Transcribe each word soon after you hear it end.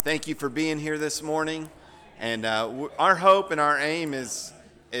Thank you for being here this morning. And our hope and our aim is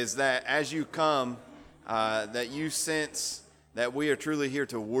that as you come, that you sense that we are truly here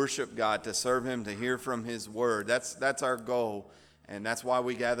to worship God, to serve Him, to hear from His Word. That's our goal, and that's why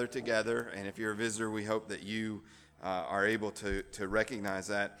we gather together. And if you're a visitor, we hope that you are able to recognize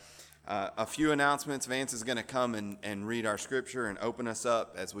that. A few announcements. Vance is going to come and read our scripture and open us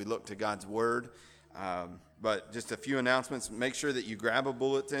up as we look to God's Word. But just a few announcements. Make sure that you grab a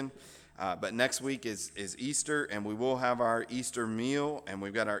bulletin. But next week is Easter, and we will have our Easter meal, and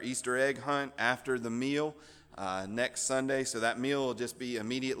we've got our Easter egg hunt after the meal next Sunday. So that meal will just be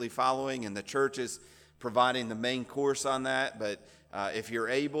immediately following, and the church is providing the main course on that. But if you're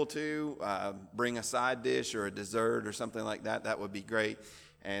able to, bring a side dish or a dessert or something like that, that would be great.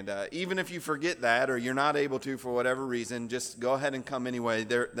 And even if you forget that or you're not able to for whatever reason, just go ahead and come anyway.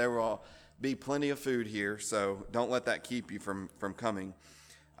 There will be plenty of food here, so don't let that keep you from coming.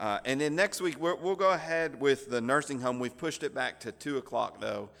 And then next week, we'll go ahead with the nursing home. We've pushed it back to 2 o'clock,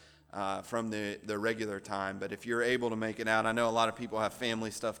 though, from the regular time. But if you're able to make it out, I know a lot of people have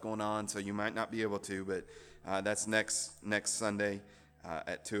family stuff going on, so you might not be able to, but that's next Sunday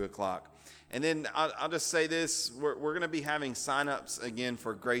at 2 o'clock. And then I'll just say this. We're going to be having sign-ups again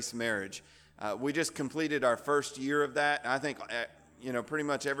for Grace Marriage. We just completed our first year of that. I think pretty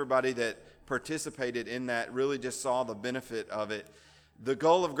much everybody that participated in that really just saw the benefit of it. The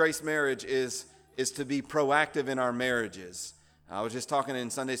goal of Grace Marriage is to be proactive in our marriages. I was just talking in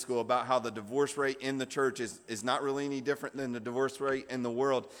Sunday school about how the divorce rate in the church is not really any different than the divorce rate in the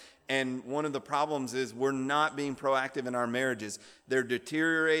world. And one of the problems is we're not being proactive in our marriages. They're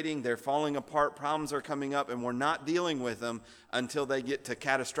deteriorating, they're falling apart, problems are coming up, and we're not dealing with them until they get to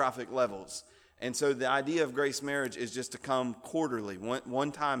catastrophic levels. And so the idea of Grace Marriage is just to come quarterly,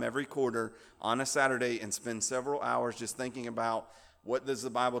 one time every quarter on a Saturday, and spend several hours just thinking about what does the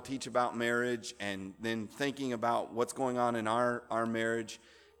Bible teach about marriage, and then thinking about what's going on in our marriage,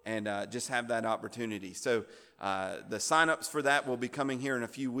 and just have that opportunity. So the sign-ups for that will be coming here in a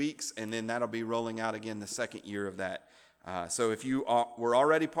few weeks, and then that'll be rolling out again the second year of that. So if you were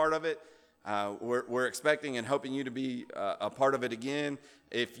already part of it, we're expecting and hoping you to be a part of it again.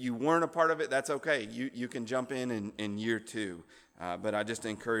 If you weren't a part of it, that's okay. You can jump in year 2. But I just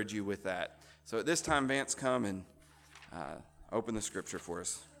encourage you with that. So at this time, Vance, come and open the scripture for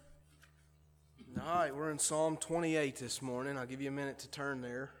us. All right, we're in Psalm 28 this morning. I'll give you a minute to turn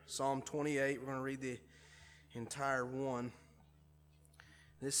there. Psalm 28, we're going to read the entire one.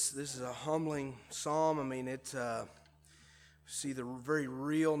 This is a humbling psalm. I mean, it's see the very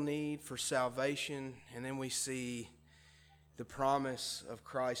real need for salvation, and then we see the promise of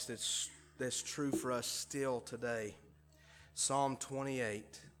Christ that's true for us still today. Psalm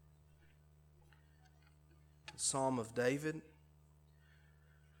 28, Psalm of David.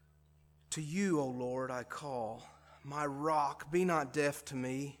 To you, O Lord, I call, my rock, be not deaf to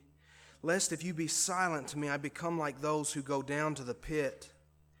me, lest if you be silent to me, I become like those who go down to the pit.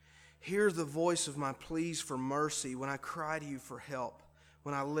 Hear the voice of my pleas for mercy when I cry to you for help,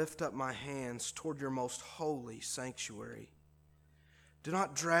 when I lift up my hands toward your most holy sanctuary. Do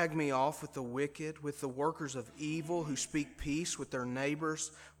not drag me off with the wicked, with the workers of evil who speak peace with their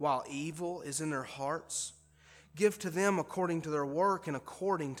neighbors while evil is in their hearts. Give to them according to their work and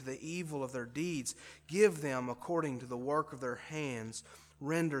according to the evil of their deeds. Give them according to the work of their hands.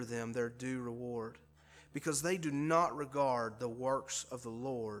 Render them their due reward. Because they do not regard the works of the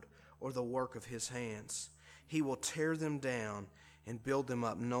Lord or the work of his hands. He will tear them down and build them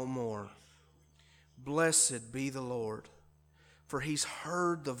up no more. Blessed be the Lord, for he's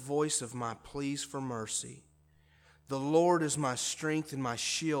heard the voice of my pleas for mercy. The Lord is my strength and my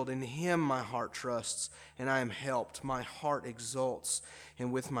shield. In him my heart trusts, and I am helped. My heart exults,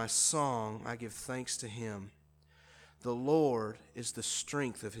 and with my song I give thanks to him. The Lord is the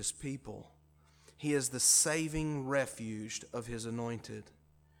strength of his people. He is the saving refuge of his anointed.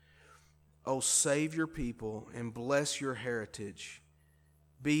 O save your people and bless your heritage.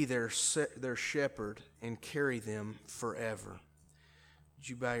 Be their shepherd and carry them forever. Would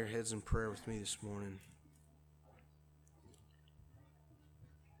you bow your heads in prayer with me this morning?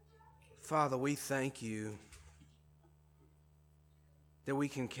 Father, we thank you that we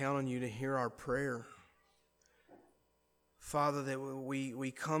can count on you to hear our prayer. Father, that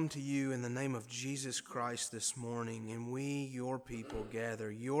we come to you in the name of Jesus Christ this morning, and we, your people,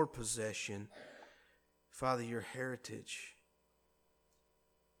 gather, your possession, Father, your heritage.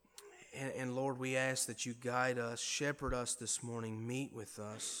 And Lord, we ask that you guide us, shepherd us this morning, meet with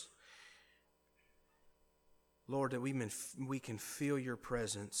us. Lord, that we can feel your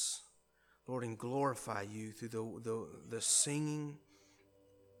presence, Lord, and glorify you through the singing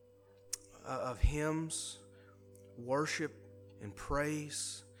of hymns, worship, and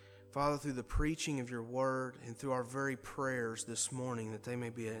praise. Father, through the preaching of your word and through our very prayers this morning, that they may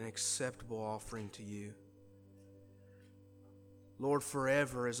be an acceptable offering to you. Lord,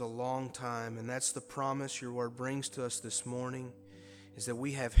 forever is a long time, and that's the promise your word brings to us this morning, is that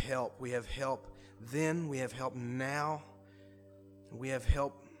we have help. We have help then, we have help now, and we have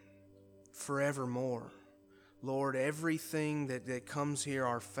help forevermore. Lord, everything that comes here,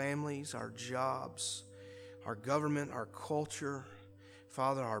 our families, our jobs, our government, our culture,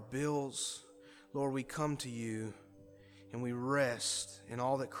 Father, our bills, Lord, we come to you and we rest in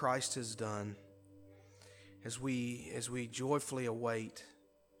all that Christ has done as we joyfully await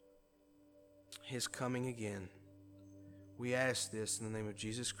his coming again. We ask this in the name of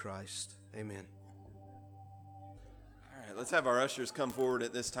Jesus Christ. Amen. All right, let's have our ushers come forward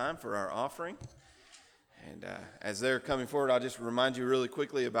at this time for our offering. And as they're coming forward, I'll just remind you really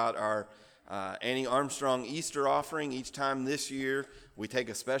quickly about our Annie Armstrong Easter offering. Each time this year, we take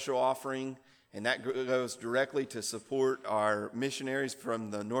a special offering, and that goes directly to support our missionaries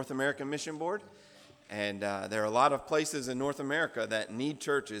from the North American Mission Board. And there are a lot of places in North America that need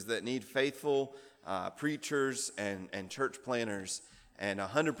churches, that need faithful preachers and church planners. And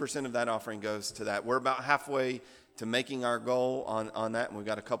 100% of that offering goes to that. We're about halfway to making our goal on that, and we've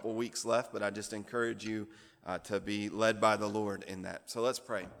got a couple weeks left, but I just encourage you to be led by the Lord in that. So let's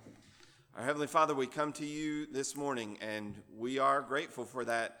pray. Our Heavenly Father, we come to you this morning, and we are grateful for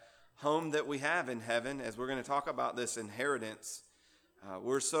that home that we have in heaven. As we're going to talk about this inheritance,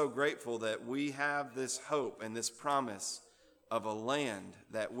 we're so grateful that we have this hope and this promise of a land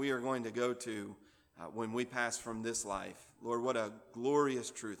that we are going to go to when we pass from this life. Lord, what a glorious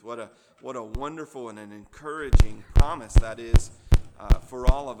truth. What a wonderful and an encouraging promise that is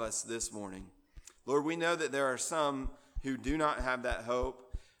for all of us this morning. Lord, we know that there are some who do not have that hope.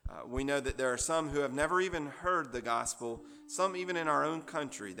 We know that there are some who have never even heard the gospel, some even in our own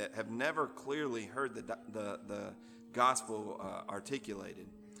country that have never clearly heard the gospel articulated.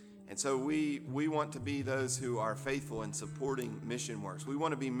 And so we want to be those who are faithful in supporting mission works. We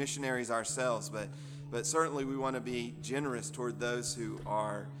want to be missionaries ourselves, but certainly we want to be generous toward those who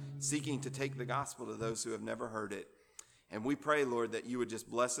are seeking to take the gospel to those who have never heard it. And we pray, Lord, that you would just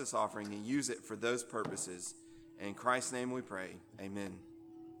bless this offering and use it for those purposes. In Christ's name we pray. Amen.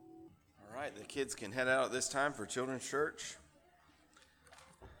 All right, the kids can head out at this time for Children's Church.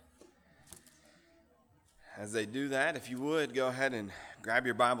 As they do that, if you would, go ahead and grab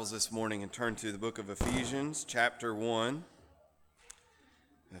your Bibles this morning and turn to the book of Ephesians, chapter 1.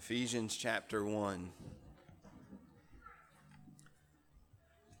 Ephesians, chapter 1.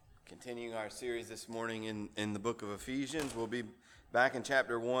 Continuing our series this morning in the book of Ephesians, we'll be back in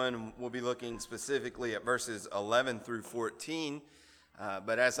chapter 1, and we'll be looking specifically at verses 11 through 14.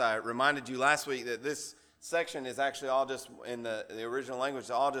 But as I reminded you last week, that this section is actually all just, in the original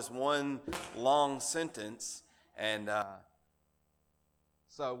language, all just one long sentence. And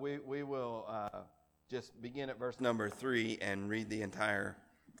so we will just begin at verse number 3 and read the entire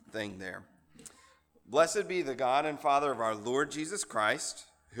thing there. Blessed be the God and Father of our Lord Jesus Christ,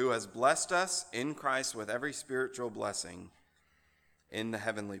 who has blessed us in Christ with every spiritual blessing in the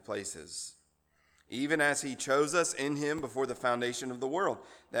heavenly places, even as he chose us in him before the foundation of the world,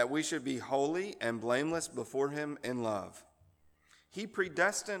 that we should be holy and blameless before him in love. He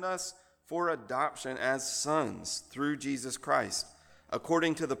predestined us for adoption as sons through Jesus Christ,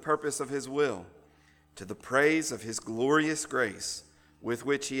 according to the purpose of his will, to the praise of his glorious grace, with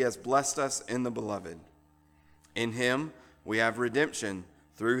which he has blessed us in the beloved. In him we have redemption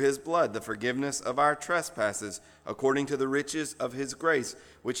through his blood, the forgiveness of our trespasses, according to the riches of his grace,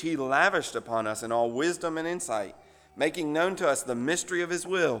 which he lavished upon us in all wisdom and insight, making known to us the mystery of his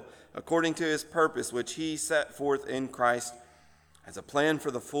will, according to his purpose, which he set forth in Christ as a plan for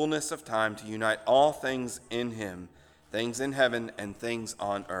the fullness of time, to unite all things in him, things in heaven and things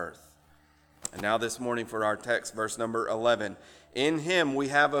on earth. And now this morning for our text, verse number 11. In him we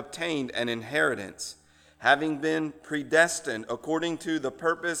have obtained an inheritance, having been predestined according to the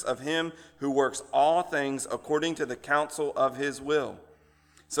purpose of him who works all things according to the counsel of his will,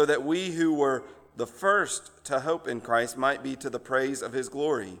 so that we who were the first to hope in Christ might be to the praise of his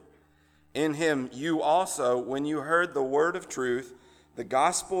glory. In him you also, when you heard the word of truth, the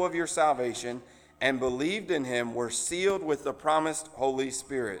gospel of your salvation, and believed in him, were sealed with the promised Holy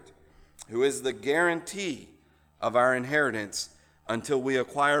Spirit, who is the guarantee of our inheritance until we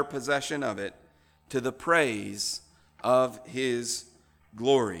acquire possession of it, to the praise of his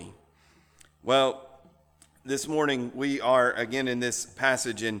glory. Well, this morning we are again in this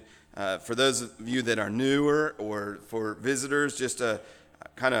passage, and for those of you that are newer or for visitors, just a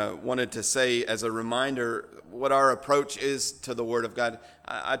kind of wanted to say as a reminder what our approach is to the Word of God.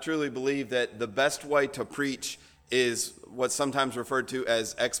 I truly believe that the best way to preach is what's sometimes referred to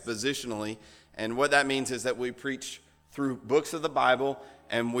as expositionally. And what that means is that we preach through books of the Bible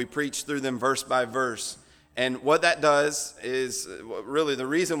and we preach through them verse by verse. And what that does is, really the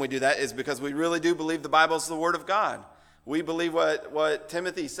reason we do that is because we really do believe the Bible is the Word of God. We believe what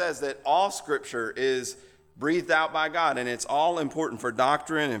Timothy says, that all Scripture is breathed out by God, and it's all important for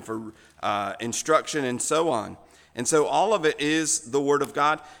doctrine and for instruction and so on. And so all of it is the Word of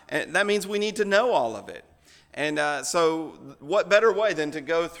God, and that means we need to know all of it. And so what better way than to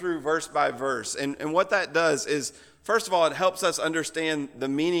go through verse by verse? And what that does is, first of all, it helps us understand the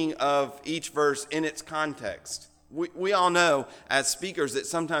meaning of each verse in its context. We all know as speakers that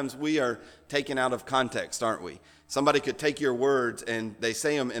sometimes we are taken out of context, aren't we? Somebody could take your words and they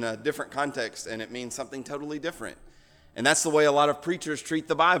say them in a different context and it means something totally different. And that's the way a lot of preachers treat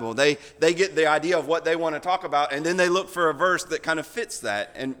the Bible. They get the idea of what they want to talk about, and then they look for a verse that kind of fits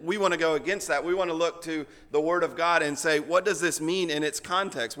that. And we want to go against that. We want to look to the Word of God and say, what does this mean in its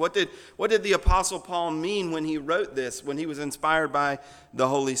context? What did the Apostle Paul mean when he wrote this, when he was inspired by the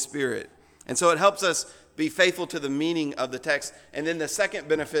Holy Spirit? And so it helps us be faithful to the meaning of the text. And then the second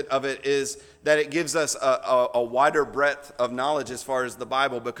benefit of it is that it gives us a wider breadth of knowledge as far as the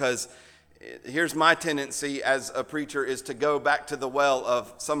Bible, because here's my tendency as a preacher is to go back to the well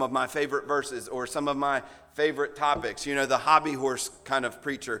of some of my favorite verses or some of my favorite topics. You know, the hobby horse kind of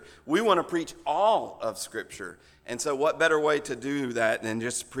preacher. We want to preach all of Scripture. And so what better way to do that than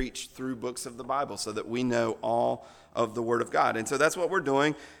just preach through books of the Bible so that we know all of the Word of God. And so that's what we're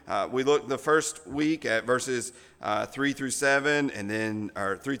doing. We looked the first week at verses 3 through 7, and then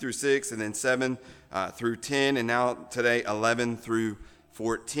 3 through 6, and then 7 through 10, and now today 11 through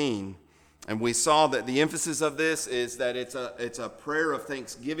 14. And we saw that the emphasis of this is that it's a prayer of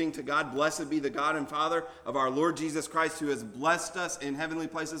thanksgiving to God. Blessed be the God and Father of our Lord Jesus Christ, who has blessed us in heavenly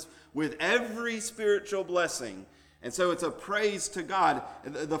places with every spiritual blessing. And so it's a praise to God.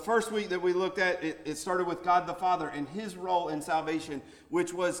 The first week that we looked at, it started with God the Father and his role in salvation,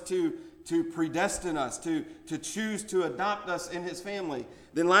 which was to predestine us, to choose to adopt us in his family.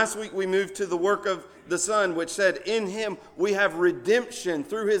 Then last week we moved to the work of the Son, which said, in him we have redemption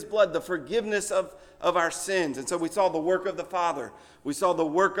through his blood, the forgiveness of our sins. And so we saw the work of the Father. We saw the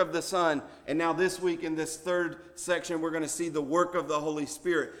work of the Son. And now this week in this third section, we're going to see the work of the Holy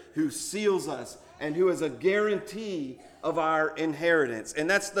Spirit, who seals us and who is a guarantee of our inheritance. And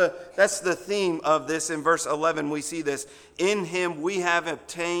that's the theme of this. In verse 11, we see this. In him we have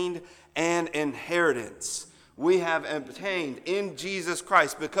obtained an inheritance. We have obtained in Jesus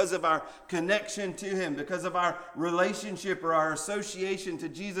Christ, because of our connection to him, because of our relationship or our association to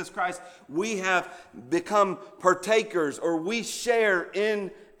Jesus Christ, we have become partakers, or we share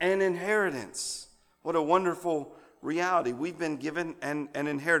in an inheritance. What a wonderful reality. We've been given an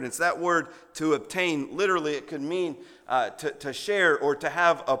inheritance. That word to obtain, literally it could mean to share or to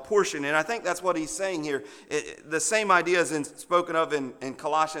have a portion. And I think that's what he's saying here. The same idea is spoken of in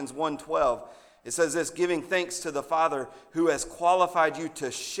Colossians 1:12. It says this, giving thanks to the Father who has qualified you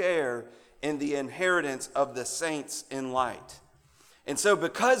to share in the inheritance of the saints in light. And so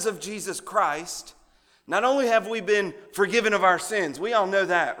because of Jesus Christ, not only have we been forgiven of our sins, we all know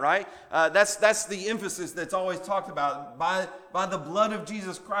that, right? That's the emphasis that's always talked about. By the blood of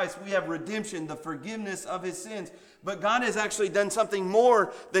Jesus Christ, we have redemption, the forgiveness of his sins. But God has actually done something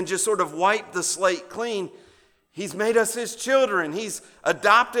more than just sort of wipe the slate clean. He's made us his children. He's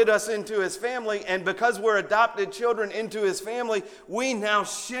adopted us into his family. And because we're adopted children into his family, we now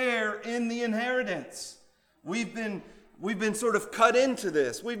share in the inheritance. We've been sort of cut into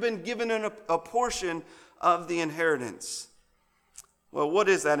this. We've been given a portion of the inheritance. Well, what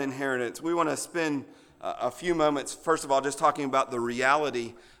is that inheritance? We want to spend a few moments, first of all, just talking about the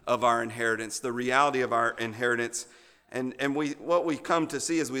reality of our inheritance, the reality of our inheritance. And what we come to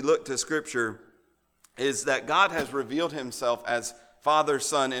see as we look to Scripture is that God has revealed himself as Father,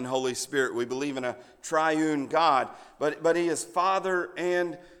 Son, and Holy Spirit. We believe in a triune God, but he is Father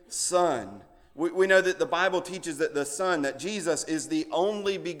and Son. We know that the Bible teaches that the Son, that Jesus is the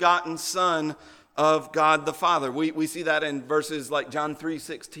only begotten Son of God the Father. We see that in verses like John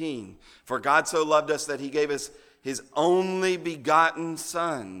 3:16. For God so loved us that he gave us his only begotten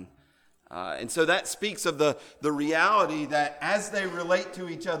Son. And so that speaks of the reality that as they relate to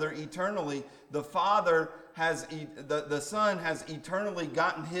each other eternally, the Son has eternally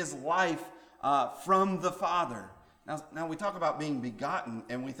gotten his life from the Father. Now we talk about being begotten,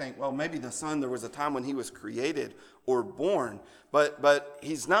 and we think, well, maybe the Son, there was a time when he was created or born, but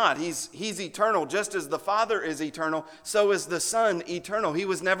he's not. He's eternal. Just as the Father is eternal, so is the Son eternal. He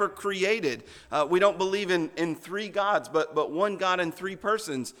was never created. We don't believe in three gods, but one God in three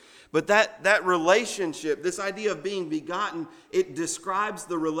persons. But that relationship, this idea of being begotten, it describes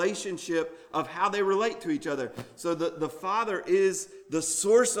the relationship of how they relate to each other. So the Father is the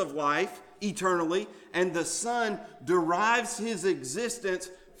source of life eternally, and the Son derives his existence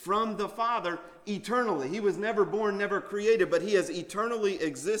from the Father eternally. He was never born, never created, but he has eternally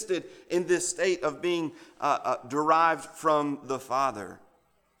existed in this state of being derived from the Father.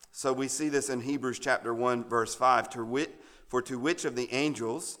 So we see this in Hebrews chapter 1, verse 5. For to which of the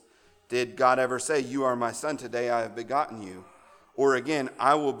angels did God ever say, "You are my son, today I have begotten you"? Or again,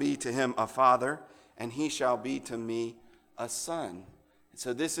 "I will be to him a father, and he shall be to me a son"?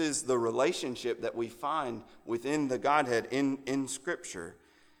 So this is the relationship that we find within the Godhead in Scripture.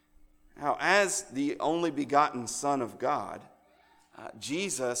 Now, as the only begotten Son of God,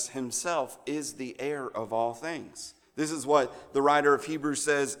 Jesus himself is the heir of all things. This is what the writer of Hebrews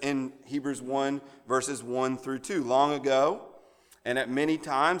says in Hebrews 1, verses 1 through 2. Long ago, and at many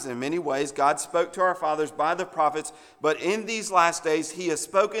times, in many ways, God spoke to our fathers by the prophets, but in these last days he has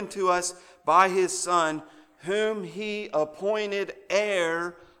spoken to us by his Son, whom he appointed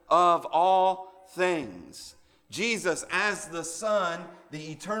heir of all things. Jesus, as the Son,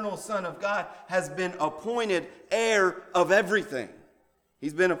 the eternal Son of God, has been appointed heir of everything.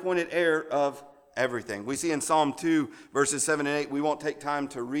 He's been appointed heir of everything. We see in Psalm 2, verses 7 and 8, we won't take time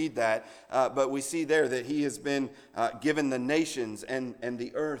to read that, but we see there that he has been given the nations and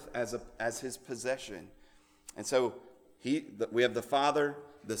the earth as his possession. And so we have the Father,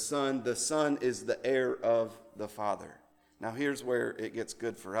 the Son. The Son is the heir of the Father. Now here's where it gets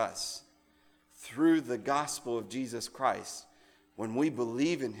good for us. Through the gospel of Jesus Christ, when we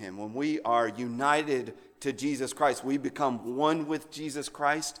believe in him, when we are united to Jesus Christ, we become one with Jesus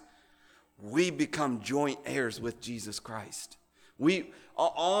Christ. We become joint heirs with Jesus Christ.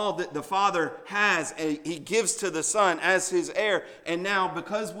 All that the Father has, he gives to the Son as his heir. And now,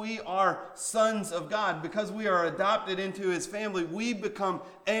 because we are sons of God, because we are adopted into his family, we become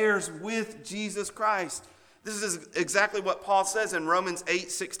heirs with Jesus Christ. This is exactly what Paul says in Romans 8,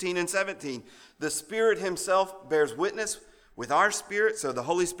 16 and 17. The Spirit himself bears witness with our spirit, so the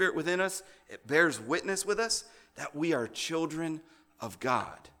Holy Spirit within us, it bears witness with us that we are children of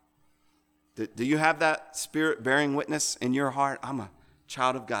God. Do you have that Spirit bearing witness in your heart? I'm a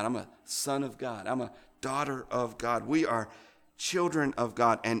child of God. I'm a son of God. I'm a daughter of God. We are children of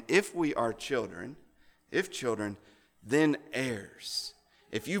God. And if we are children, then heirs.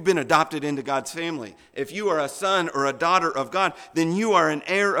 If you've been adopted into God's family, if you are a son or a daughter of God, then you are an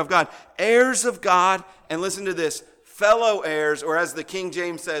heir of God. Heirs of God, and listen to this, fellow heirs, or as the King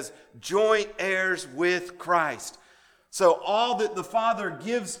James says, joint heirs with Christ. So all that the Father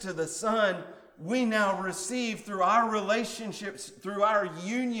gives to the Son, we now receive through our relationships, through our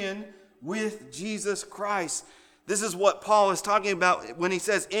union with Jesus Christ. This is what Paul is talking about when he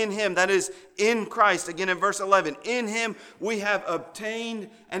says in him, that is in Christ. Again in verse 11, in him we have obtained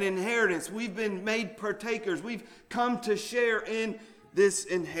an inheritance. We've been made partakers. We've come to share in this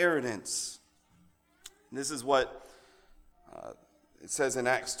inheritance. And this is what it says in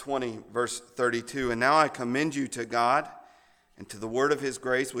Acts 20, verse 32, and now I commend you to God and to the word of his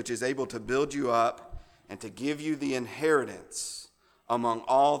grace, which is able to build you up and to give you the inheritance among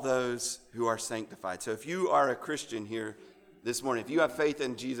all those who are sanctified. So if you are a Christian here this morning, if you have faith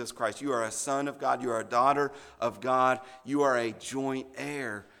in Jesus Christ, you are a son of God, you are a daughter of God, you are a joint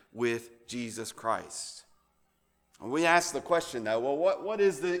heir with Jesus Christ. We ask the question, though, well, what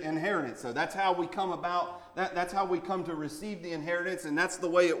is the inheritance? So that's how we come about, that's how we come to receive the inheritance, and that's the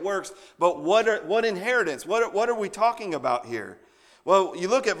way it works. But what inheritance? What are we talking about here? Well, you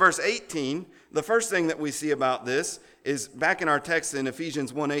look at verse 18, the first thing that we see about this is back in our text in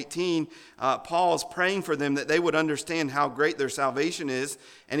Ephesians 1:18, Paul is praying for them that they would understand how great their salvation is.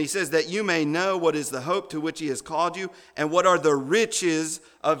 And he says that you may know what is the hope to which he has called you and what are the riches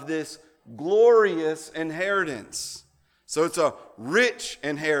of this glorious inheritance. So it's a rich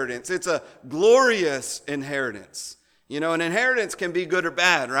inheritance. It's a glorious inheritance. You know, an inheritance can be good or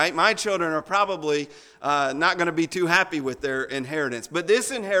bad, right? My children are probably not going to be too happy with their inheritance. But this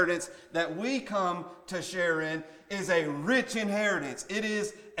inheritance that we come to share in is a rich inheritance. It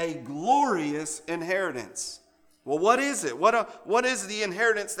is a glorious inheritance. Well, what is it? What is the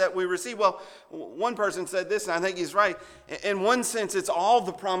inheritance that we receive? Well, one person said this, and I think he's right. In one sense, it's all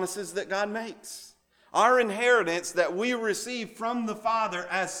the promises that God makes. Our inheritance that we receive from the Father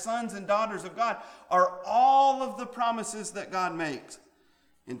as sons and daughters of God are all of the promises that God makes.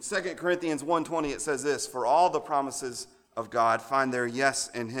 In 2 Corinthians 1:20 it says this, "For all the promises of God find their yes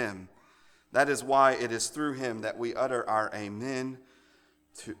in him. That is why it is through him that we utter our amen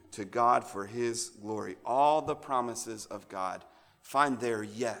to God for his glory." All the promises of God find their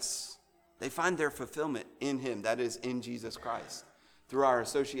yes. They find their fulfillment in him, that is in Jesus Christ. Through our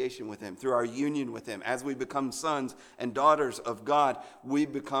association with him, through our union with him. As we become sons and daughters of God, we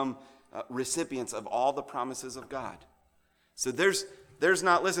become recipients of all the promises of God. So there's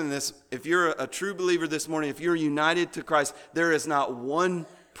not, listen to this, if you're a true believer this morning, if you're united to Christ, there is not one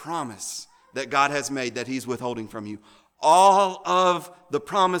promise that God has made that he's withholding from you. All of the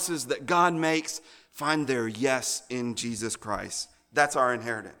promises that God makes find their yes in Jesus Christ. That's our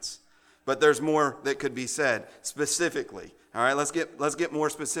inheritance. But there's more that could be said specifically. All right, let's get more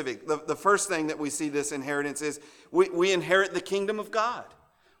specific. The first thing that we see this inheritance is we inherit the kingdom of God.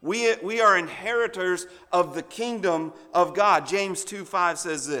 We are inheritors of the kingdom of God. James 2:5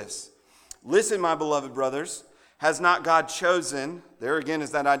 says this, "Listen, my beloved brothers, has not God chosen," there again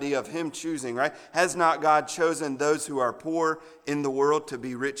is that idea of him choosing, right? "Has not God chosen those who are poor in the world to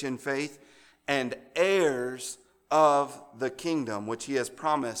be rich in faith and heirs of the kingdom which he has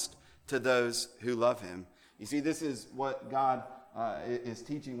promised to those who love him?" You see, this is what God is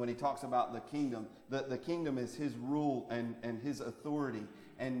teaching when he talks about the kingdom. The kingdom is his rule and his authority.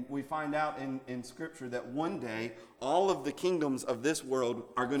 And we find out in Scripture that one day all of the kingdoms of this world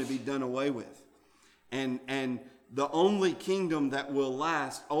are going to be done away with. And the only kingdom that will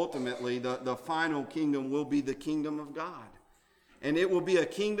last, ultimately, the final kingdom will be the kingdom of God. And it will be a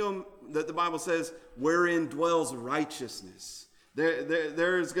kingdom that the Bible says wherein dwells righteousness.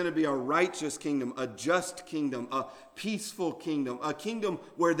 There is going to be a righteous kingdom, a just kingdom, a peaceful kingdom, a kingdom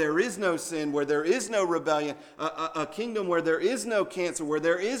where there is no sin, where there is no rebellion, a kingdom where there is no cancer, where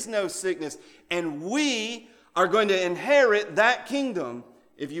there is no sickness. And we are going to inherit that kingdom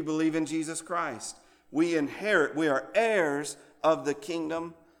if you believe in Jesus Christ. We are heirs of the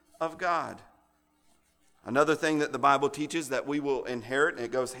kingdom of God. Another thing that the Bible teaches that we will inherit, and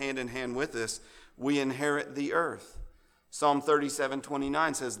it goes hand in hand with this, we inherit the earth. Psalm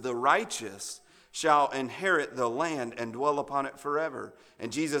 37:29 says, "The righteous shall inherit the land and dwell upon it forever."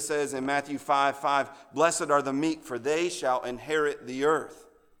 And Jesus says in Matthew 5:5, "Blessed are the meek, for they shall inherit the earth."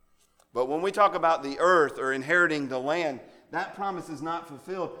 But when we talk about the earth or inheriting the land, that promise is not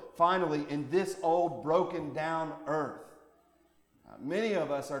fulfilled finally in this old broken down earth. Many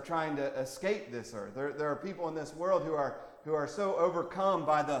of us are trying to escape this earth. There are people in this world who are so overcome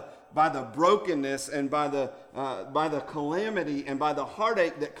by the brokenness and by the calamity and by the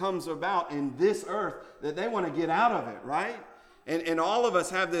heartache that comes about in this earth that they want to get out of it, right? And all of us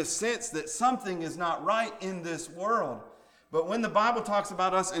have this sense that something is not right in this world. But when the Bible talks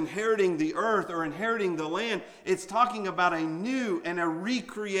about us inheriting the earth or inheriting the land, it's talking about a new and a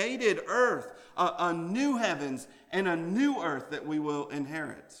recreated earth, a new heavens and a new earth that we will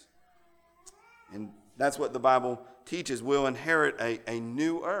inherit. And that's what the Bible teaches. We'll inherit a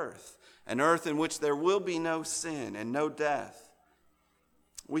new earth, an earth in which there will be no sin and no death.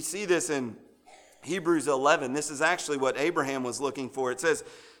 We see this in Hebrews 11. This is actually what Abraham was looking for. It says,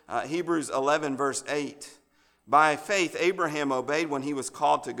 Hebrews 11 verse 8, "By faith Abraham obeyed when he was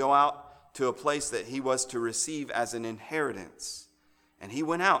called to go out to a place that he was to receive as an inheritance. And he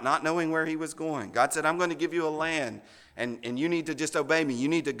went out not knowing where he was going. God said, I'm going to give you a land, and you need to just obey me. You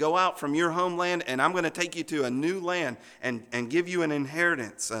need to go out from your homeland, and I'm going to take you to a new land and give you an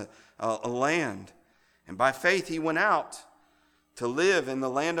inheritance, a land. And by faith he went out to live in the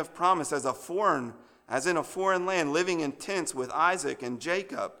land of promise as in a foreign land, living in tents with Isaac and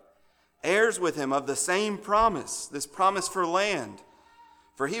Jacob, heirs with him of the same promise, this promise for land.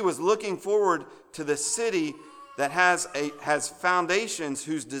 For he was looking forward to the city that has foundations,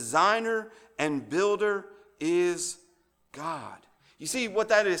 whose designer and builder is God." You see, what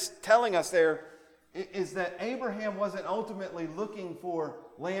that is telling us there is that Abraham wasn't ultimately looking for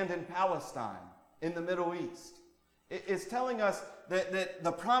land in Palestine, in the Middle East. It's telling us that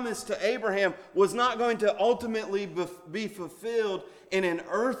the promise to Abraham was not going to ultimately be fulfilled in an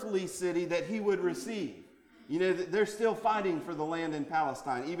earthly city that he would receive. You know, they're still fighting for the land in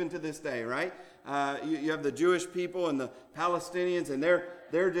Palestine, even to this day, right? You have the Jewish people and the Palestinians, and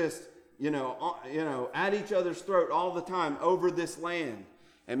they're just, at each other's throat all the time over this land.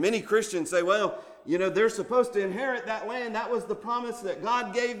 And many Christians say, well, they're supposed to inherit that land. That was the promise that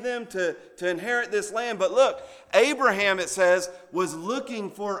God gave them to inherit this land. But look, Abraham, it says, was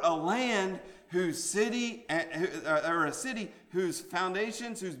looking for a land whose city, or a city whose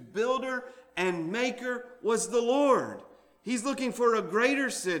foundations, whose builder and maker was the Lord. He's looking for a greater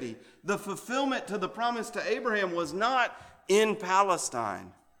city. The fulfillment to the promise to Abraham was not in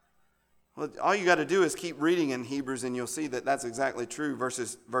Palestine. Well, all you got to do is keep reading in Hebrews and you'll see that that's exactly true.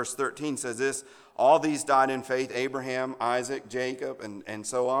 Verse 13 says this, all these died in faith, Abraham, Isaac, Jacob, and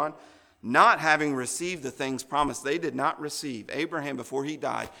so on, not having received the things promised. They did not receive. Abraham, before he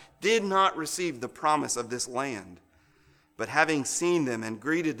died, did not receive the promise of this land. But having seen them and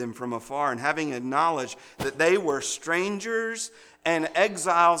greeted them from afar and having acknowledged that they were strangers and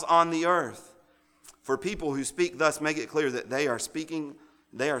exiles on the earth. For people who speak thus make it clear that they are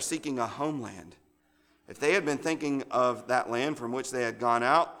seeking a homeland. If they had been thinking of that land from which they had gone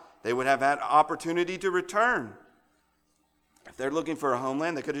out, they would have had opportunity to return. If they're looking for a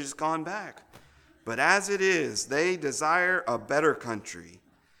homeland, they could have just gone back. But as it is, they desire a better country,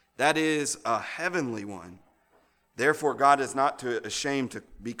 that is, a heavenly one. Therefore, God is not ashamed to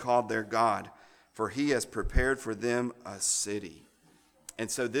be called their God, for he has prepared for them a city. And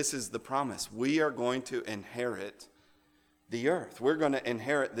so this is the promise. We are going to inherit the earth. We're going to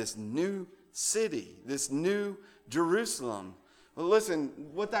inherit this new city, this new Jerusalem. Well, listen,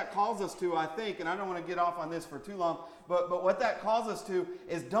 what that calls us to, I think, and I don't want to get off on this for too long, but what that calls us to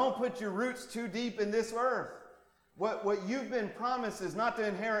is don't put your roots too deep in this earth. What you've been promised is not to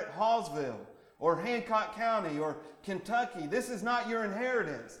inherit Hallsville or Hancock County or Kentucky. This is not your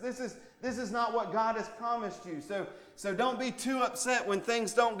inheritance. This is not what God has promised you. So don't be too upset when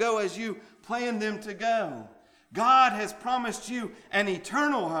things don't go as you planned them to go. God has promised you an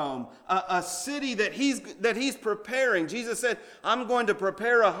eternal home, a city that he's preparing. Jesus said, I'm going to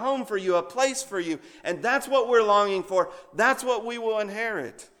prepare a home for you, a place for you. And that's what we're longing for. That's what we will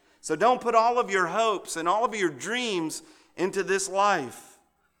inherit. So don't put all of your hopes and all of your dreams into this life.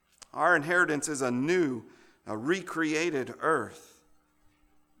 Our inheritance is a recreated earth.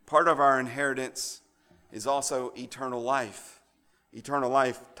 Part of our inheritance is also eternal life. Eternal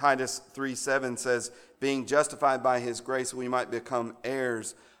life, Titus 3:7 says, being justified by his grace, we might become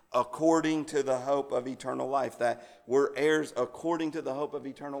heirs according to the hope of eternal life. That we're heirs according to the hope of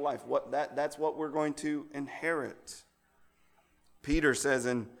eternal life. That's what we're going to inherit. Peter says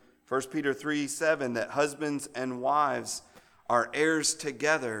in 1 Peter 3:7 that husbands and wives are heirs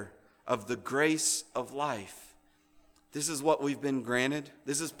together of the grace of life. This is what we've been granted.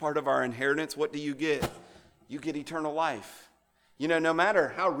 This is part of our inheritance. What do you get? You get eternal life. You know, no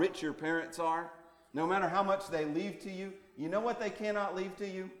matter how rich your parents are, no matter how much they leave to you, you know what they cannot leave to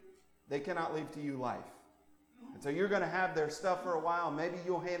you? They cannot leave to you life. And so you're going to have their stuff for a while. Maybe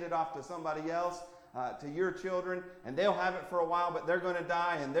you'll hand it off to somebody else, to your children, and they'll have it for a while, but they're going to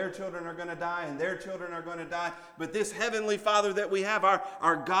die, and their children are going to die, and their children are going to die. But this heavenly Father that we have,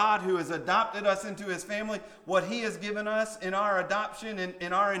 our God who has adopted us into his family, what he has given us in our adoption and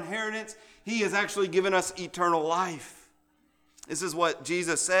in our inheritance, he has actually given us eternal life. This is what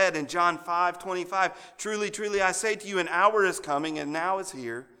Jesus said in John 5:25. Truly, truly, I say to you, an hour is coming, and now is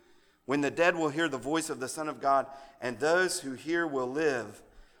here, when the dead will hear the voice of the Son of God, and those who hear will live.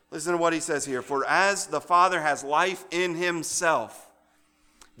 Listen to what he says here. For as the Father has life in himself.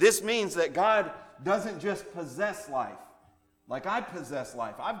 This means that God doesn't just possess life. Like I possess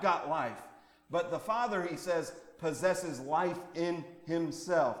life. I've got life. But the Father, he says, possesses life in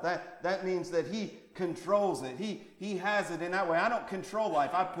himself. That means that he controls it. He has it in that way. I don't control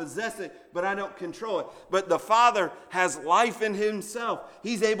life. I possess it, but I don't control it. But the Father has life in himself.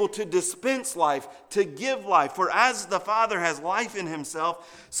 He's able to dispense life, to give life. For as the Father has life in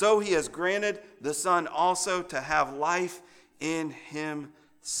himself, so he has granted the Son also to have life in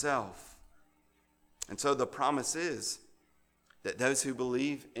himself. And so the promise is that those who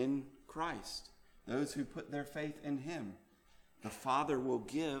believe in Christ, those who put their faith in him, the Father will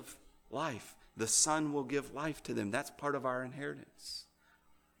give life. The Son will give life to them. That's part of our inheritance.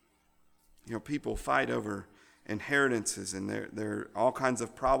 You know, people fight over inheritances, and there are all kinds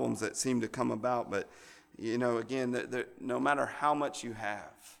of problems that seem to come about. But, you know, again, no matter how much you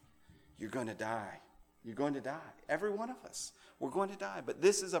have, you're going to die. You're going to die. Every one of us, we're going to die. But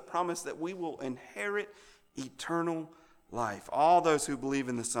this is a promise that we will inherit eternal life. All those who believe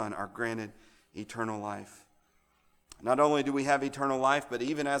in the Son are granted eternal life. Not only do we have eternal life, but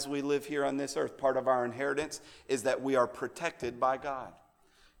even as we live here on this earth, part of our inheritance is that we are protected by God.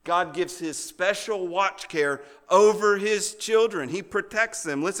 God gives his special watch care over his children. He protects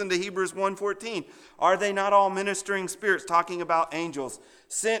them. Listen to Hebrews 1:14. Are they not all ministering spirits, talking about angels,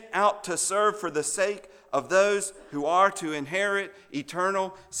 sent out to serve for the sake of those who are to inherit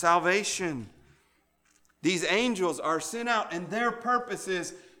eternal salvation? These angels are sent out, and their purpose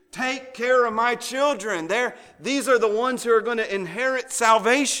is take care of my children. These are the ones who are going to inherit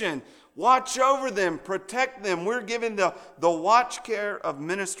salvation. Watch over them, protect them. We're given the watch care of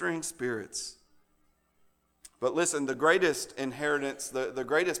ministering spirits. But listen, the greatest inheritance, the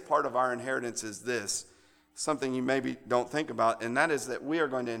greatest part of our inheritance is this, something you maybe don't think about, and that is that we are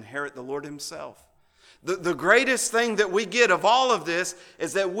going to inherit the Lord himself. The greatest thing that we get of all of this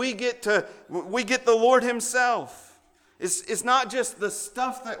is that we get the Lord himself. It's not just the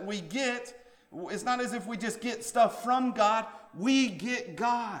stuff that we get. It's not as if we just get stuff from God. We get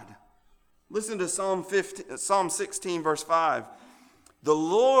God. Listen to Psalm 16, verse 5. The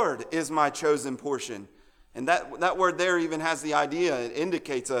Lord is my chosen portion. And that word there even has the idea. It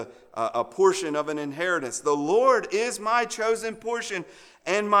indicates a portion of an inheritance. The Lord is my chosen portion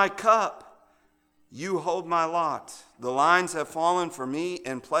and my cup. You hold my lot. The lines have fallen for me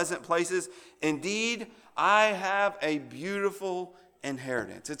in pleasant places. Indeed, I have a beautiful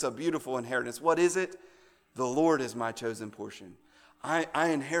inheritance. It's a beautiful inheritance. What is it? The Lord is my chosen portion. I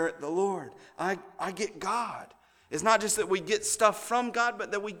inherit the Lord. I get God. It's not just that we get stuff from God,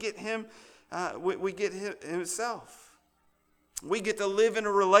 but that we get him. We get him himself. We get to live in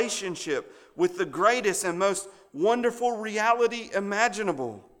a relationship with the greatest and most wonderful reality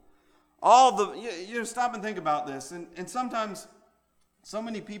imaginable. Stop and think about this. And sometimes so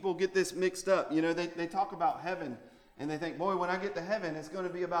many people get this mixed up. They talk about heaven and they think, boy, when I get to heaven, it's going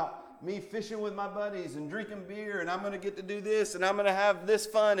to be about me fishing with my buddies and drinking beer, and I'm going to get to do this, and I'm going to have this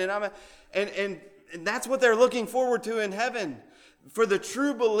fun, and that's what they're looking forward to in heaven. For the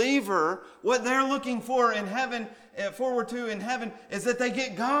true believer, what they're looking forward to in heaven is that they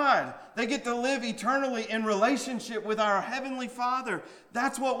get God. They get to live eternally in relationship with our Heavenly Father.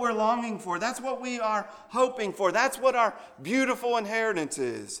 That's what we're longing for. That's what we are hoping for. That's what our beautiful inheritance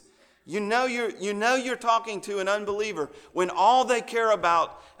is. You know you're talking to an unbeliever when all they care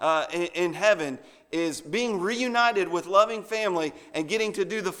about in heaven is being reunited with loving family and getting to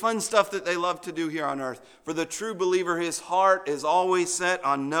do the fun stuff that they love to do here on earth. For the true believer, his heart is always set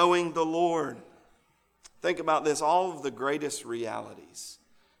on knowing the Lord. Think about this. All of the greatest realities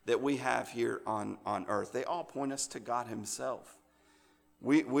that we have here on earth, they all point us to God himself.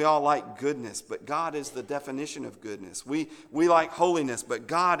 We all like goodness, but God is the definition of goodness. We like holiness, but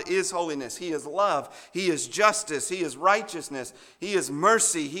God is holiness. He is love. He is justice. He is righteousness. He is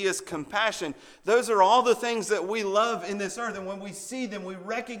mercy. He is compassion. Those are all the things that we love in this earth. And when we see them, we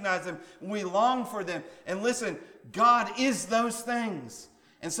recognize them. We long for them. And listen, God is those things.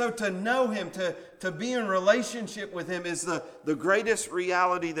 And so to know him, to be in relationship with him is the greatest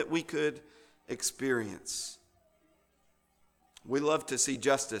reality that we could experience. We love to see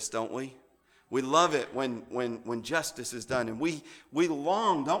justice, don't we? We love it when justice is done. And we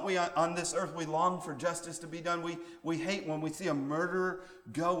long, don't we, on this earth, we long for justice to be done. We hate when we see a murderer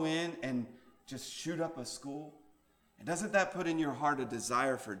go in and just shoot up a school. And doesn't that put in your heart a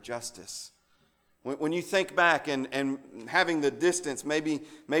desire for justice? When you think back and having the distance, maybe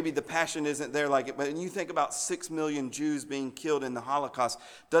the passion isn't there like it, but when you think about 6 million Jews being killed in the Holocaust,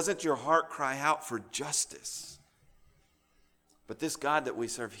 doesn't your heart cry out for justice? But this God that we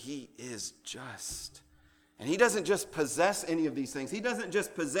serve, he is just. And he doesn't just possess any of these things. He doesn't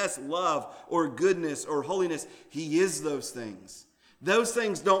just possess love or goodness or holiness. He is those things. Those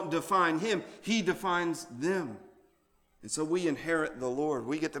things don't define him. He defines them. And so we inherit the Lord.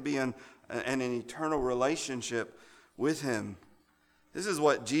 We get to be in an eternal relationship with him. This is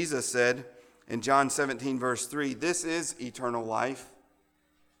what Jesus said in John 17, verse 3. This is eternal life,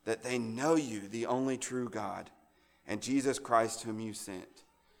 that they know you, the only true God, and Jesus Christ whom you sent.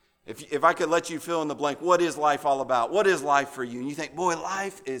 If I could let you fill in the blank, what is life all about? What is life for you? And you think, boy,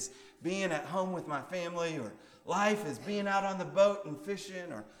 life is being at home with my family, or life is being out on the boat and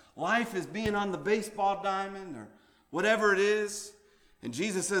fishing, or life is being on the baseball diamond, or whatever it is. And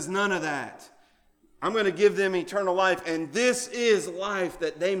Jesus says, none of that. I'm going to give them eternal life, and this is life,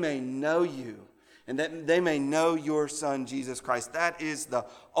 that they may know you, and that they may know your Son, Jesus Christ. That is the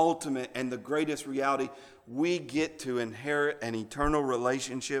ultimate and the greatest reality. We get to inherit an eternal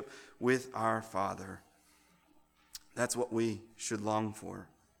relationship with our Father. That's what we should long for.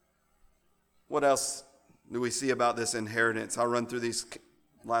 What else do we see about this inheritance? I'll run through these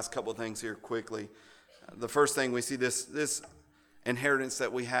last couple of things here quickly. The first thing we see, this inheritance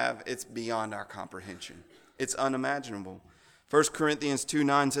that we have, it's beyond our comprehension. It's unimaginable. 1 Corinthians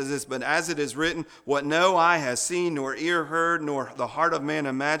 2:9 says this, but as it is written, what no eye has seen, nor ear heard, nor the heart of man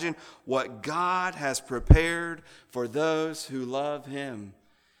imagined, what God has prepared for those who love him.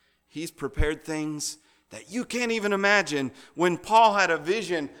 He's prepared things that you can't even imagine. When Paul had a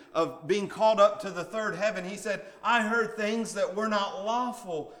vision of being called up to the third heaven, he said, I heard things that were not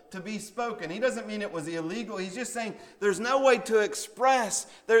lawful to be spoken. He doesn't mean it was illegal. He's just saying there's no way to express,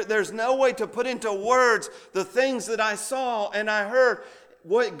 there's no way to put into words the things that I saw and I heard.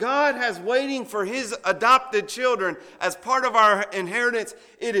 What God has waiting for his adopted children as part of our inheritance,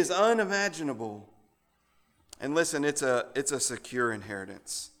 it is unimaginable. And listen, it's a secure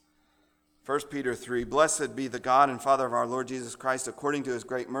inheritance. 1 Peter 3, blessed be the God and Father of our Lord Jesus Christ, according to his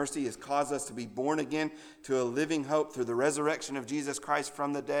great mercy, he has caused us to be born again to a living hope through the resurrection of Jesus Christ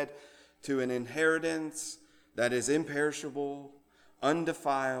from the dead, to an inheritance that is imperishable,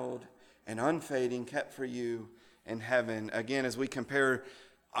 undefiled, and unfading, kept for you in heaven. Again, as we compare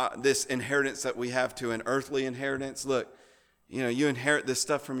this inheritance that we have to an earthly inheritance, look, you inherit this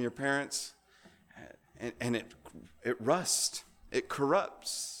stuff from your parents, and it rusts, it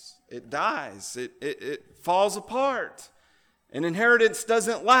corrupts. It dies. It falls apart. An inheritance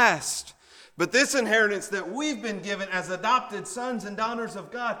doesn't last. But this inheritance that we've been given as adopted sons and daughters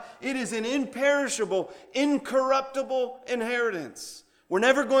of God, it is an imperishable, incorruptible inheritance. We're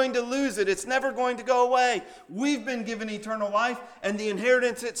never going to lose it. It's never going to go away. We've been given eternal life, and the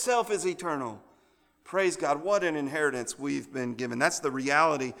inheritance itself is eternal. Praise God. What an inheritance we've been given. That's the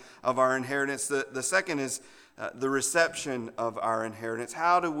reality of our inheritance. The second is the reception of our inheritance.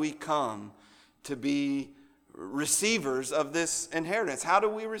 How do we come to be receivers of this inheritance? How do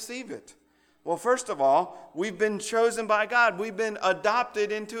we receive it? Well, first of all, we've been chosen by God. We've been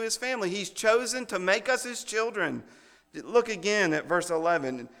adopted into his family. He's chosen to make us his children. Look again at verse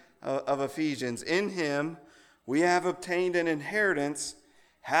 11 of Ephesians. In him we have obtained an inheritance,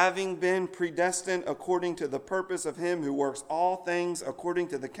 having been predestined according to the purpose of him who works all things according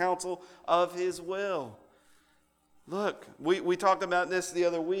to the counsel of his will. Look, we talked about this the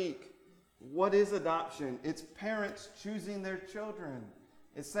other week. What is adoption? It's parents choosing their children.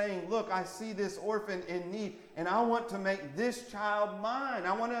 It's saying, look, I see this orphan in need, and I want to make this child mine.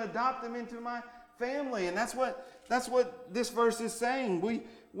 I want to adopt them into my family. And that's what this verse is saying.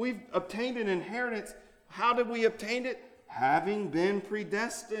 We've obtained an inheritance. How did we obtain it? Having been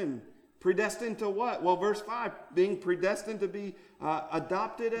predestined. Predestined to what? Well, verse 5, being predestined to be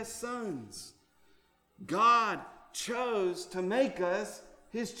adopted as sons. God chose to make us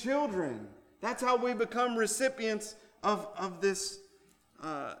his children. That's how we become recipients of this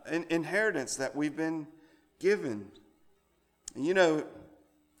inheritance that we've been given.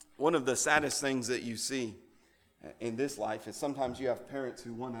 One of the saddest things that you see in this life is sometimes you have parents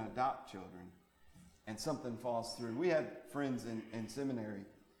who want to adopt children and something falls through. We had friends in seminary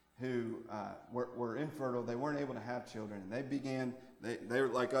who were infertile. They weren't able to have children. And they were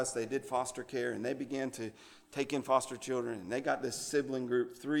like us, they did foster care, and they began to take in foster children. And they got this sibling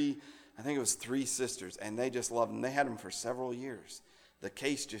group, three sisters, and they just loved them. They had them for several years. The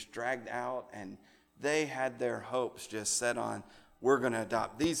case just dragged out, and they had their hopes just set on, we're going to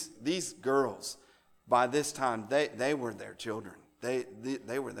adopt. These girls, by this time, they were their children.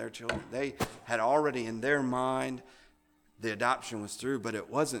 They were their children. They had already in their mind the adoption was through, but it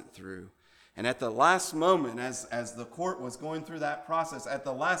wasn't through. And at the last moment, as the court was going through that process, at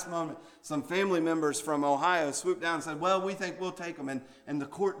the last moment, some family members from Ohio swooped down and said, well, we think we'll take them. And the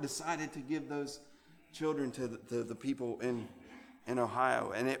court decided to give those children to the people in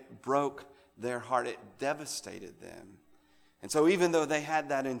Ohio. And it broke their heart. It devastated them. And so even though they had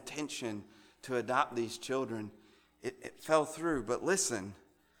that intention to adopt these children, it fell through. But listen,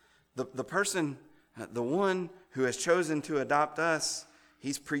 the person, the one who has chosen to adopt us,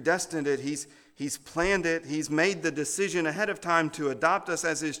 he's predestined it. He's planned it. He's made the decision ahead of time to adopt us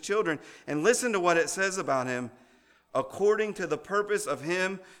as his children. And listen to what it says about him. According to the purpose of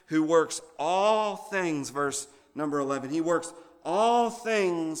him who works all things, verse number 11. He works all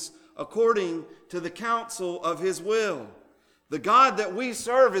things according to the counsel of his will. The God that we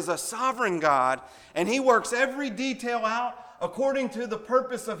serve is a sovereign God, and he works every detail out according to the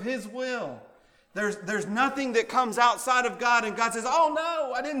purpose of his will. There's nothing that comes outside of God and God says, oh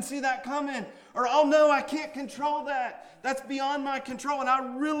no, I didn't see that coming. Or oh no, I can't control that. That's beyond my control. And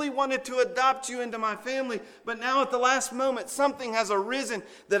I really wanted to adopt you into my family. But now at the last moment, something has arisen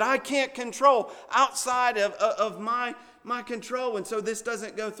that I can't control outside of my control. And so this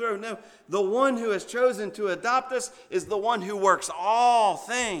doesn't go through. No, the one who has chosen to adopt us is the one who works all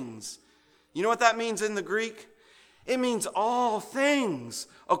things. You know what that means in the Greek? It means all things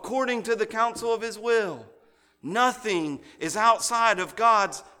according to the counsel of his will. Nothing is outside of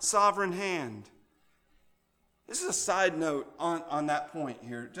God's sovereign hand. This is a side note on that point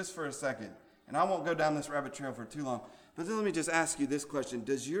here, just for a second. And I won't go down this rabbit trail for too long. But then let me just ask you this question.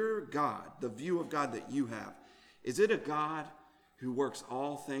 Does your God, the view of God that you have, is it a God who works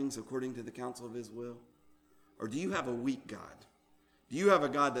all things according to the counsel of his will? Or do you have a weak God? Do you have a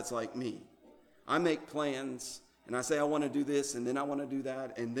God that's like me? I make plans and I say I want to do this and then I want to do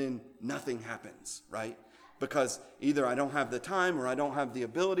that and then nothing happens, right? Because either I don't have the time or I don't have the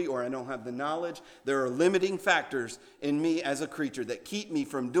ability or I don't have the knowledge. There are limiting factors in me as a creature that keep me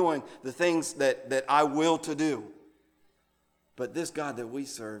from doing the things that I will to do. But this God that we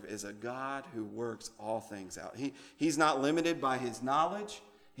serve is a God who works all things out. He's not limited by his knowledge.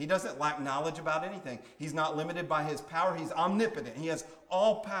 He doesn't lack knowledge about anything. He's not limited by his power. He's omnipotent. He has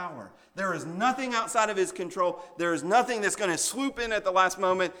all power. There is nothing outside of his control. There is nothing that's going to swoop in at the last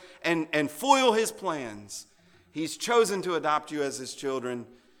moment and foil his plans. He's chosen to adopt you as his children,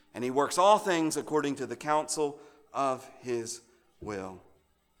 and he works all things according to the counsel of his will.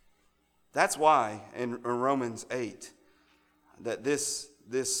 That's why in Romans 8, that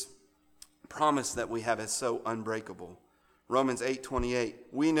this promise that we have is so unbreakable. Romans 8:28,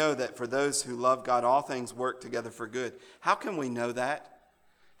 we know that for those who love God, all things work together for good. How can we know that?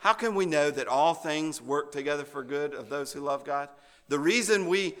 How can we know that all things work together for good of those who love God? The reason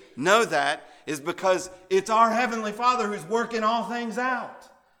we know that is because it's our Heavenly Father who's working all things out,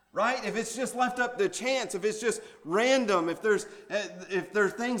 right? If it's just left up to chance, if it's just random, if there's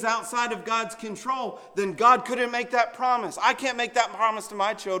things outside of God's control, then God couldn't make that promise. I can't make that promise to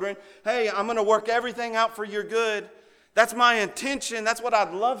my children. Hey, I'm going to work everything out for your good. That's my intention. That's what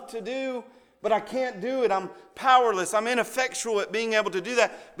I'd love to do, but I can't do it. I'm powerless. I'm ineffectual at being able to do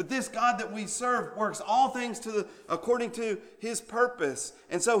that. But this God that we serve works all things according to his purpose.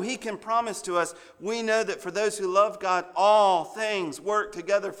 And so he can promise to us, we know that for those who love God, all things work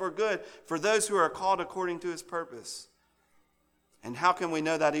together for good, for those who are called according to his purpose. And how can we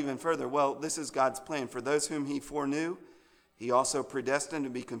know that even further? Well, this is God's plan. For those whom he foreknew, he also predestined to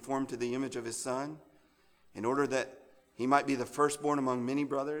be conformed to the image of his Son, in order that he might be the firstborn among many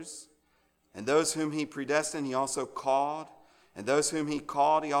brothers. And those whom he predestined, he also called. And those whom he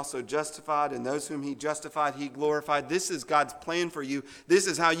called, he also justified. And those whom he justified, he glorified. This is God's plan for you. This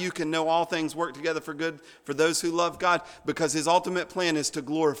is how you can know all things work together for good for those who love God, because his ultimate plan is to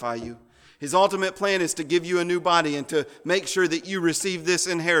glorify you. His ultimate plan is to give you a new body and to make sure that you receive this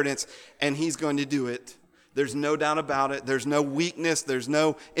inheritance. And he's going to do it. There's no doubt about it. There's no weakness. There's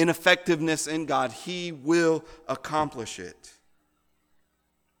no ineffectiveness in God. He will accomplish it.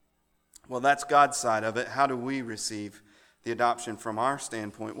 Well, that's God's side of it. How do we receive the adoption from our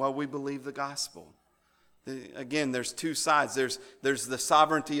standpoint? Well, we believe the gospel. Again, there's two sides. There's the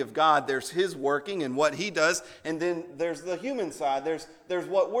sovereignty of God. There's his working and what he does. And then there's the human side. There's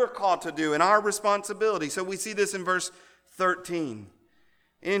what we're called to do and our responsibility. So we see this in verse 13.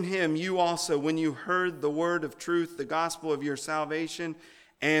 In him you also, when you heard the word of truth, the gospel of your salvation,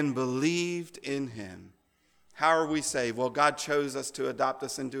 and believed in him. How are we saved? Well, God chose us to adopt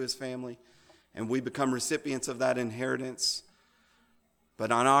us into his family, and we become recipients of that inheritance.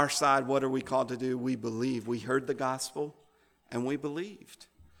 But on our side, what are we called to do? We believe. We heard the gospel, and we believed.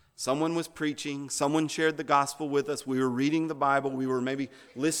 Someone was preaching. Someone shared the gospel with us. We were reading the Bible. We were maybe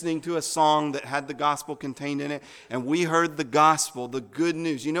listening to a song that had the gospel contained in it. And we heard the gospel, the good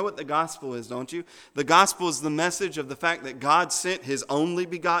news. You know what the gospel is, don't you? The gospel is the message of the fact that God sent his only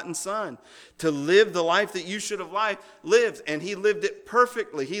begotten Son to live the life that you should have lived. And he lived it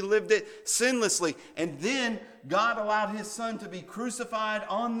perfectly. He lived it sinlessly. And then God allowed his Son to be crucified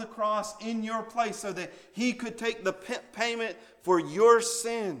on the cross in your place so that he could take the payment for your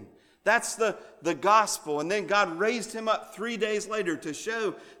sin. That's the gospel. And then God raised him up 3 days later to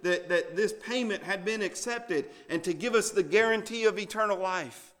show that this payment had been accepted and to give us the guarantee of eternal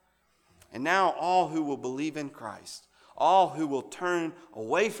life. And now all who will believe in Christ, all who will turn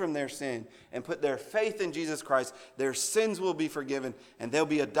away from their sin and put their faith in Jesus Christ, their sins will be forgiven and they'll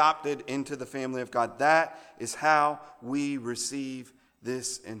be adopted into the family of God. That is how we receive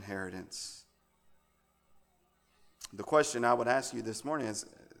this inheritance. The question I would ask you this morning is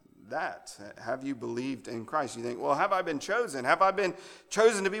that. Have you believed in Christ? You think, well, have I been chosen? Have I been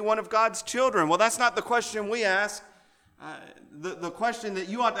chosen to be one of God's children? Well, that's not the question we ask. The question that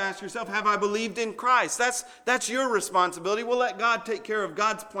you ought to ask yourself, have I believed in Christ? That's your responsibility. We'll let God take care of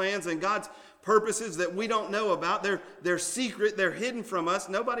God's plans and God's purposes that we don't know about. They're secret. They're hidden from us.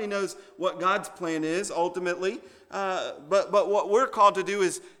 Nobody knows what God's plan is ultimately. But what we're called to do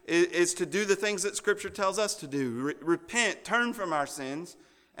is to do the things that Scripture tells us to do. Repent, turn from our sins,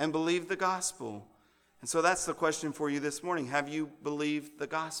 and believe the gospel. And so that's the question for you this morning. Have you believed the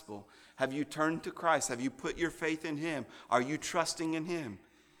gospel? Have you turned to Christ? Have you put your faith in him? Are you trusting in him?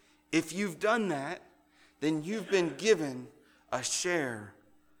 If you've done that, then you've been given a share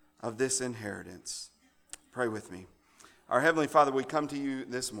of this inheritance. Pray with me. Our Heavenly Father, we come to you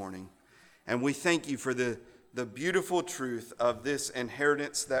this morning, and we thank you for the beautiful truth of this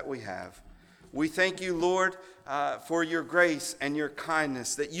inheritance that we have. We thank you, Lord, for your grace and your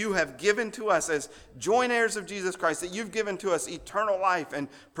kindness that you have given to us as joint heirs of Jesus Christ, that you've given to us eternal life and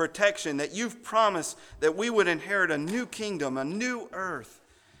protection, that you've promised that we would inherit a new kingdom, a new earth.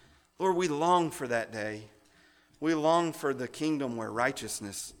 Lord, we long for that day. We long for the kingdom where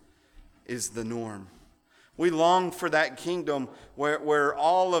righteousness is the norm. We long for that kingdom where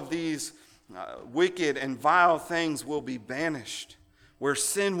all of these wicked and vile things will be banished, where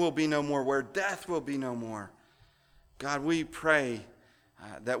sin will be no more, where death will be no more. God, we pray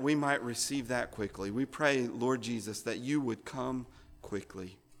that we might receive that quickly. We pray, Lord Jesus, that you would come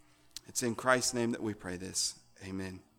quickly. It's in Christ's name that we pray this. Amen.